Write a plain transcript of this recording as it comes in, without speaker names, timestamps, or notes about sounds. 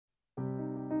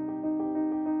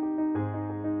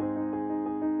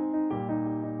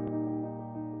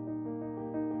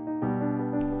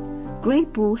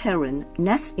Great Blue Heron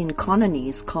nest in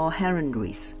colonies called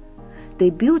heronries.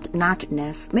 They build nut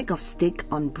nests made of sticks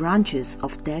on branches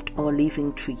of dead or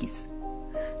living trees.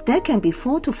 There can be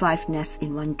 4 to 5 nests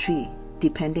in one tree,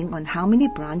 depending on how many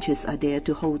branches are there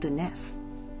to hold the nest.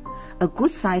 A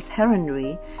good-sized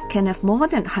heronry can have more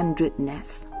than 100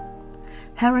 nests.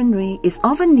 Heronry is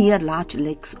often near large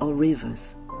lakes or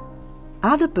rivers.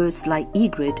 Other birds like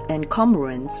egret and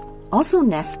cormorants also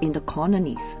nest in the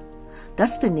colonies.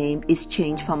 Thus the name is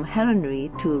changed from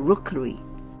heronry to rookery.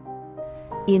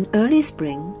 In early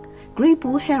spring, Great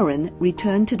Blue Heron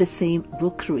return to the same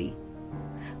rookery.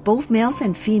 Both males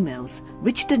and females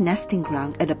reach the nesting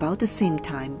ground at about the same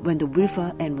time when the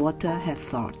river and water have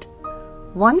thawed.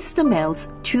 Once the males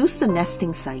choose the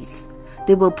nesting sites,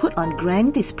 they will put on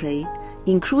grand display,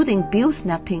 including bill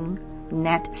snapping,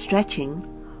 net stretching,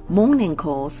 moaning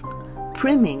calls,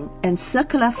 priming, and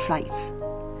circular flights.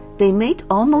 They mate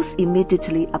almost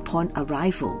immediately upon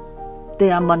arrival.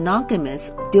 They are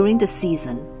monogamous during the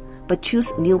season, but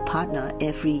choose new partner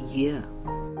every year.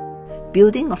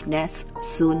 Building of nests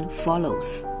soon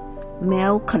follows.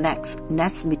 Male collects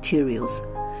nest materials,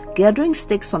 gathering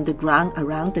sticks from the ground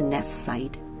around the nest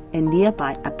site and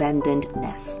nearby abandoned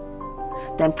nests.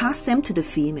 Then pass them to the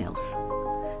females.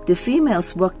 The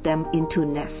females work them into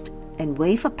nest and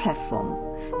weave a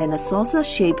platform and a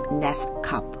saucer-shaped nest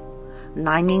cup,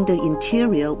 lining the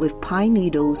interior with pine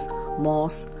needles,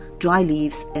 moss, dry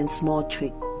leaves, and small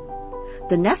twigs.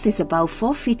 The nest is about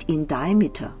 4 feet in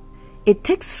diameter. It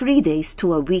takes 3 days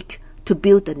to a week to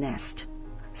build the nest,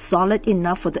 solid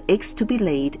enough for the eggs to be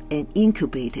laid and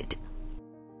incubated.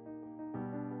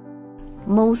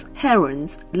 Most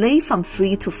herons lay from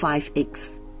 3 to 5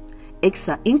 eggs. Eggs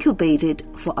are incubated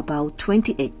for about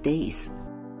 28 days.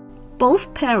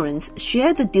 Both parents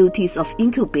share the duties of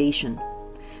incubation.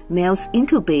 Males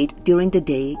incubate during the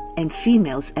day and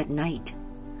females at night.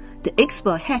 The eggs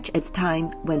will hatch at the time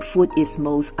when food is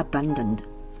most abundant.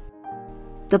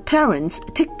 The parents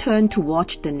take turn to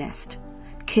watch the nest,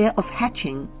 care of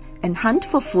hatching, and hunt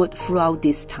for food throughout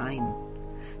this time.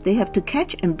 They have to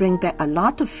catch and bring back a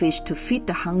lot of fish to feed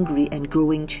the hungry and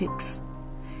growing chicks.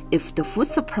 If the food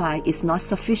supply is not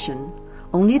sufficient,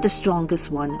 only the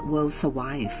strongest one will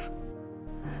survive.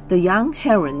 The young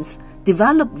herons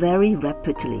develop very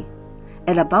rapidly.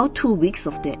 At about 2 weeks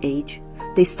of their age,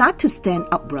 they start to stand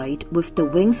upright with the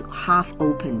wings half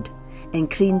opened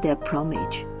and clean their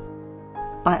plumage.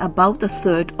 By about the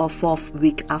 3rd or 4th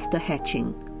week after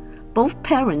hatching, both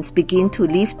parents begin to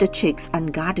leave the chicks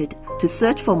unguarded to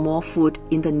search for more food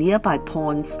in the nearby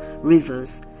ponds,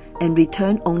 rivers, and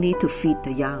return only to feed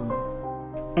the young.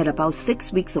 At about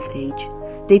 6 weeks of age,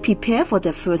 they prepare for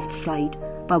their first flight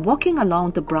by walking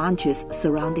along the branches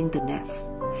surrounding the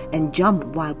nest and jump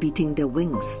while beating their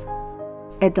wings.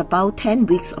 At about 10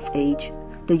 weeks of age,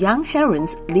 the young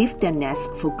herons leave their nest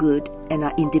for good and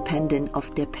are independent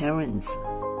of their parents.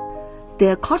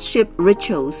 Their courtship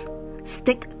rituals,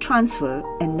 stick transfer,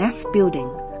 and nest building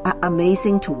are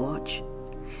amazing to watch.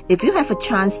 If you have a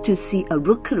chance to see a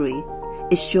rookery,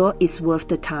 it sure is worth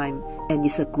the time and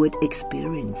is a good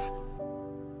experience.